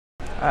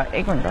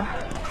एक मिनिट,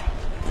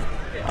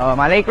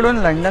 मला इकडून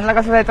लंडनला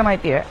कसं जायचं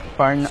माहिती आहे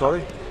पण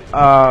Sorry?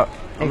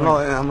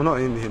 I'm not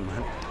Indian,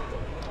 man.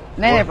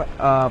 नाही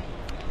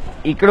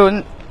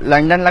इकडून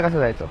लंडनला कसं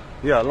जायचं?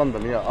 Yeah,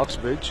 London, yeah,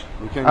 Uxbridge.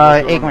 We can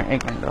एक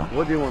minute.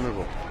 Where do you want to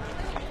go?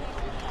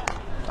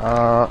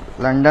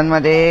 London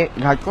मध्ये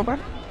घाटकोपर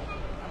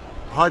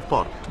Hyde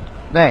Park.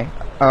 नाही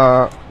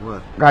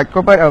Where?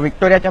 घाटकोपर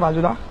विक्टोरियाच्या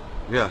बाजूला.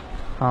 Yeah.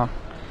 हा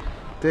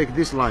Take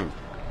this line.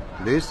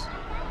 This.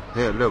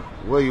 Here, look.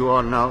 Where you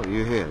are now,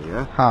 you're here,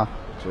 yeah? हा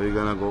So you're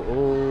gonna go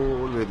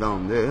all the way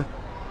down there,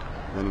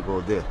 then go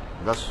there.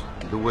 That's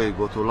the way you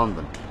go to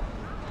London.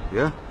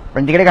 Yeah?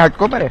 पण तिकडे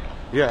घाटकोपर आहे.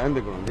 Yeah,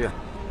 underground, yeah.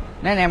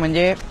 नहीं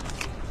म्हणजे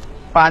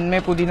पान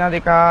में पुदीना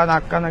देखा,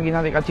 नाक का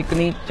नगीना देखा,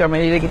 चिकनी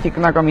चमेली देखी,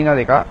 चिकना कमीना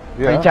देखा,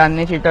 चांद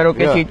ने चीटरों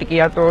के चीट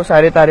किया तो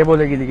सारे तारे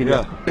बोले गिली गिली.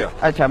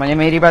 अच्छा, म्हणजे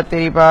मेरी बात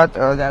तेरी बात,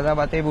 ज्यादा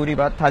बातें बुरी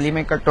बात, थाली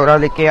में कटोरा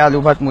लेके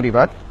आलू भात मुरी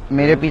बात,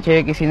 मेरे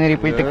पीछे किसी ने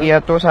रिपीट किया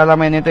तो साला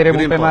मैंने तेरे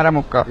मुंह पे मारा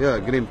मुक्का.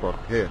 Green Park,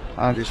 here.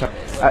 अच्छा,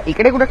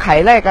 इकडे कुठे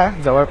खायला आहे का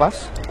जवळपास?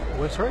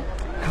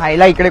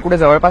 खायला इकडे कुठे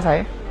जवळपास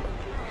आहे?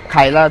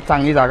 खायला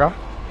चांगली जागा?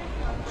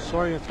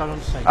 Sorry, I can't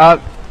understand.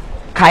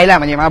 खायला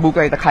म्हणजे मला भूक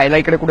आहे तर खायला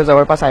इकडे कुठे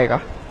जवळपास आहे का?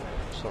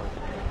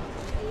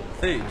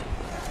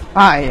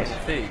 हा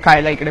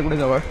खायला इकडे कुठे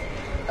जवळ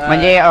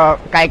म्हणजे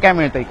काय काय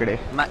मिळतं इकडे?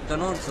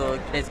 McDonald's or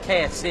there's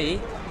KFC,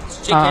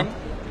 chicken.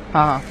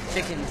 हा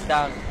Chicken's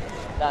down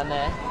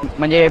there.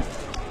 म्हणजे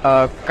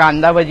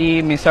कांदा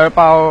भजी, मिसळ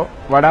पाव,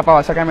 वडापाव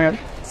असं काय मिळेल?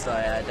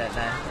 Sorry, I don't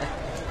know.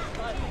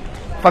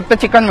 फक्त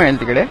चिकन मिळेल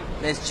तिकडे?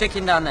 There's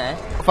chicken down there.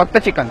 फक्त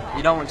chicken?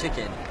 You don't want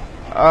chicken?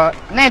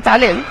 नाही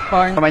चालेल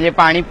पण म्हणजे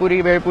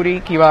पाणीपुरी, भेळपुरी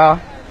किंवा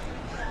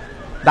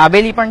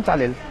दाबेली पण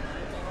चालेल?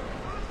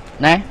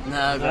 नाही?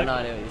 No, no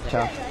idea.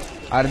 अच्छा,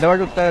 अर्धवट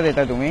उत्तर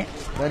देता तुम्ही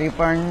तरी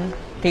पण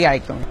ठीक आहे.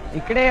 ऐकतो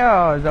इकडे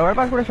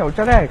जवळपास कुठे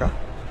शौचालय आहे का?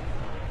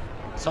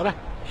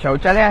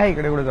 शौचालय आहे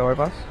इकडे कुठे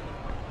जवळपास?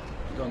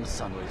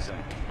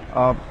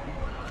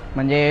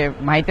 म्हणजे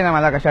माहिती ना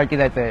मला कशासाठी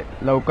जायचंय,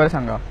 लवकर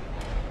सांगा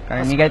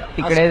कारण मी काय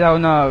तिकडे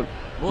जाऊन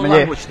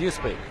म्हणजे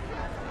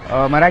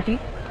मराठी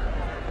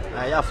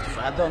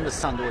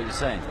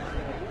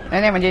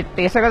नाही म्हणजे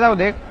ते सगळं जाऊ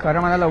दे,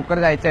 खरं मला लवकर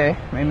जायचंय,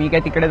 मी काय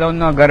तिकडे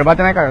जाऊन गरबा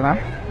तर नाही करणार.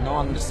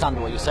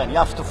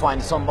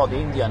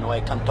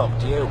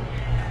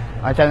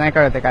 अच्छा, नाही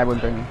कळत काय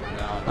बोलतोय मी.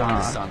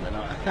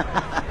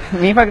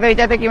 मी फक्त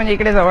विचारते की म्हणजे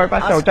इकडे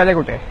जवळपास शौचालय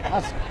कुठे?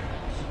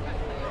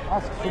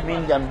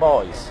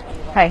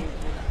 हाय,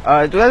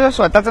 तुला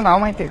स्वतःचं नाव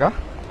माहितीये का?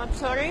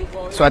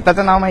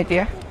 स्वतःचं नाव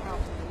माहितीये?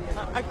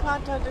 I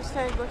can't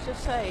understand what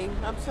you're saying.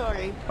 I'm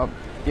sorry.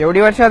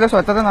 एवढी वर्ष आता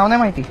स्वतःचं नाव नाही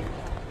माहिती?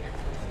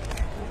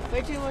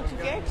 Where do you want to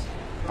get?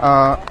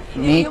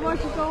 Me You want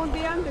to go on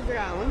the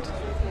underground?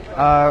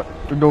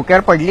 तू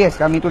डोक्यावर पडली आहेस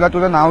का? मी तुला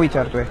तुझं नाव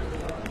विचारतोय.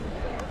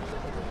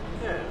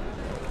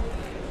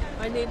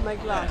 I need my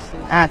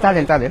glasses. हा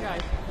चालेल चालेल,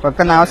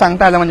 फक्त नाव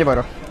सांगता आलं म्हणजे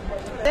बरं.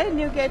 Then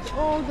you get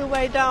all the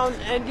way down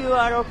and you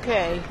are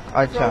okay.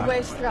 अच्छा. From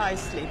West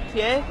Ruislip,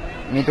 yeah?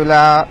 मी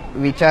तुला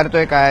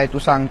विचारतोय काय, तू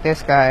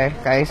सांगतेस काय,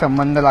 काही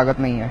संबंध लागत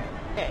नाहीये.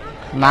 Okay.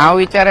 नाव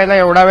विचारायला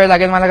एवढा वेळ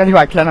लागेल मला कधी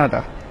वाटलं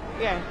नव्हतं.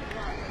 Yeah.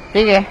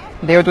 ठीक आहे,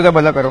 देव तुझं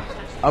भलं करो.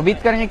 अभित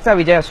कर्णिकचा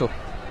विजय असो.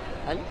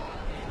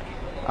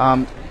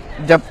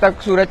 जब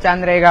तक सूरज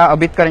चांद रहेगा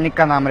अभित कर्णिक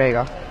का नाम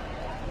रहेगा.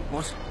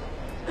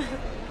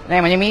 नाही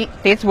म्हणजे मी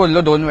तेच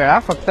बोललो 2 वेळा,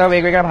 फक्त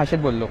वेगवेगळ्या भाषेत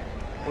बोललो.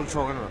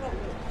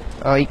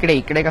 इकडे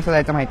इकडे कसं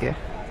जायचं माहितीये?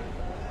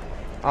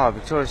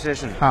 Victoria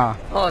Station. हा.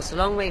 Oh, it's a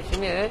long way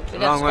from here.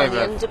 We'd have to go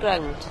the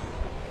underground.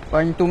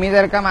 पण तुम्ही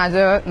जर का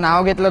माझं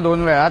नाव घेतलं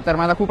 2 वेळा तर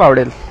मला खूप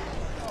आवडेल.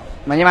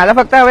 म्हणजे मला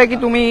फक्त हवंय की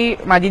तुम्ही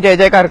माझी जय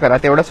जयकार करा,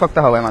 तेवढंच फक्त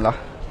हवंय मला.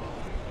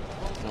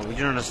 We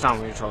don't understand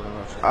what you're talking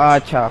about.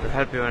 अच्छा. We'll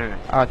help you anyway.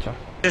 अच्छा.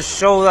 Just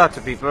show that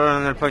to people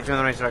and they'll point you in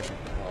the right direction.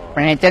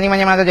 पण ह्याच्यानी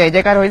म्हणजे माझा जय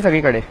जयकार होईल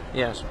सगळीकडे.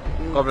 Yes.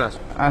 God bless.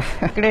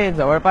 इकडे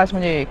जवळपास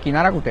म्हणजे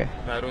किनारा कुठे?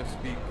 I don't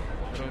speak.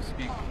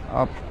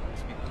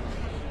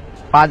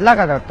 पादला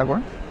का आता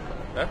कोण?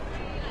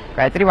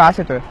 काहीतरी वास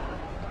येतोय.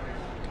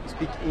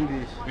 Speak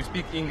English. We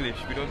speak English.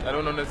 I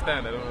don't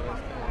understand.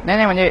 नाही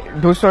नाही म्हणजे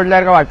ढूस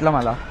सोडल्यावर का वाटलं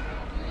मला.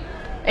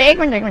 एक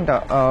मिनिट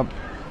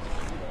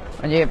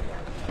म्हणजे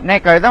नाही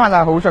कळतं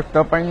मला, होऊ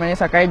शकतं पण म्हणजे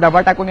सकाळी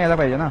डबा टाकून यायला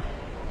पाहिजे ना.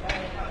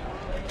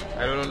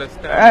 I don't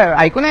understand.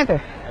 ऐकून येते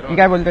मी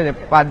काय बोलतोय ते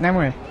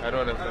पादण्यामुळे? I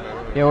don't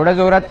understand. एवढं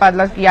जोरात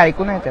पादलास की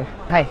ऐकून येते.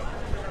 हाय,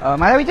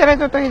 मला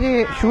विचारायचं होतं, हे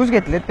जे शूज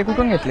घेतलेत ते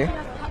कुठून घेतले?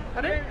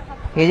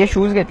 हे जे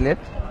शूज घेतलेत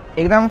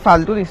एकदम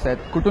फालतू दिसत आहेत,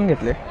 कुठून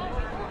घेतले?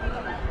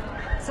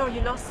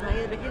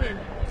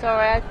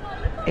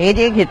 हे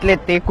जे घेतलेत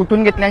ते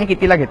कुठून घेतले आणि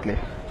कितीला घेतले?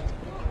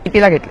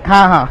 कितीला घेतले?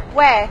 हा हा.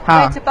 Where? हाँ.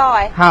 Where to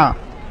buy? हा.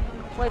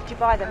 Where did you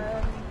buy them?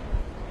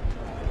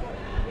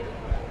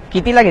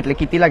 कितीला घेतले?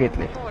 कितीला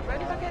घेतले?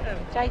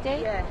 JD?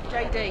 Yeah,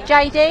 JD.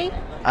 JD?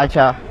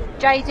 अच्छा.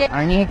 JD.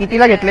 आणि हे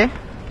कितीला घेतले?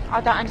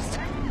 I don't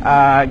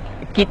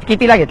understand.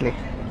 कितीला घेतले?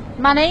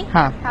 Money?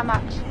 हा. How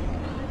much?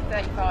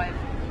 35.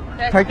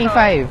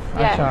 35.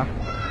 Yeah. अच्छा,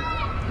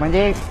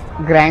 म्हणजे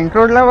ग्रँड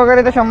रोडला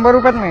वगैरे तर 100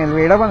 रुपयात मिळेल.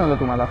 वेडा बनवलं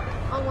तुम्हाला. I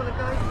want to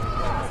go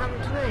some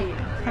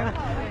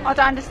I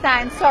don't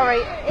understand. Sorry.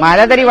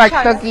 मला तरी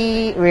वाटतं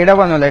की वेडं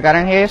बनवलंय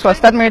कारण हे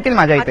स्वस्तात मिळतील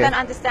माझ्या I इथे. don't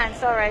understand.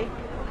 Sorry.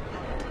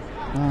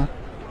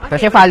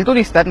 तसे फालतू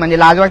दिसतात म्हणजे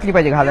लाज वाटली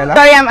पाहिजे घालायला.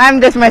 Sorry,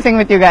 I'm just messing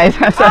with you guys.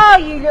 Oh,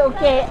 you little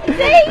kid.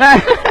 See?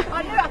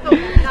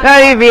 No,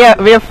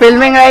 we are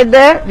filming right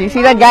there. Do you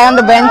see that guy on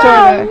the bench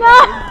over there? No.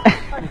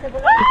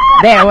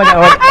 There,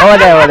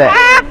 over there.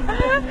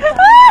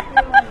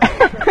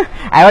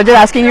 I was just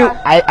asking you.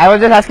 I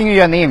was just asking you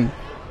your name.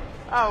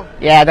 Oh,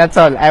 Yeah, that's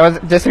all. I was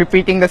just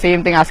repeating the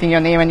same thing, asking your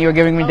name, and you were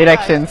giving me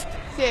directions.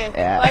 yeah.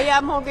 Yeah. A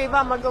ja mogę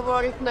wam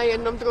говорить на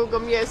jednom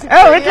drugom jeziku.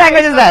 Oh, which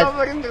language is that?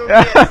 Govorim drugi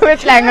jezik.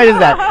 Which language is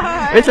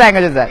that? Which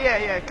language is that?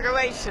 Yeah,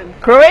 Croatian.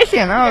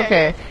 Croatian. Oh,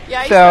 okay.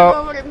 Ja isto So,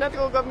 govorim na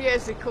drugom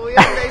jeziku i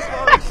onda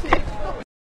izvoliš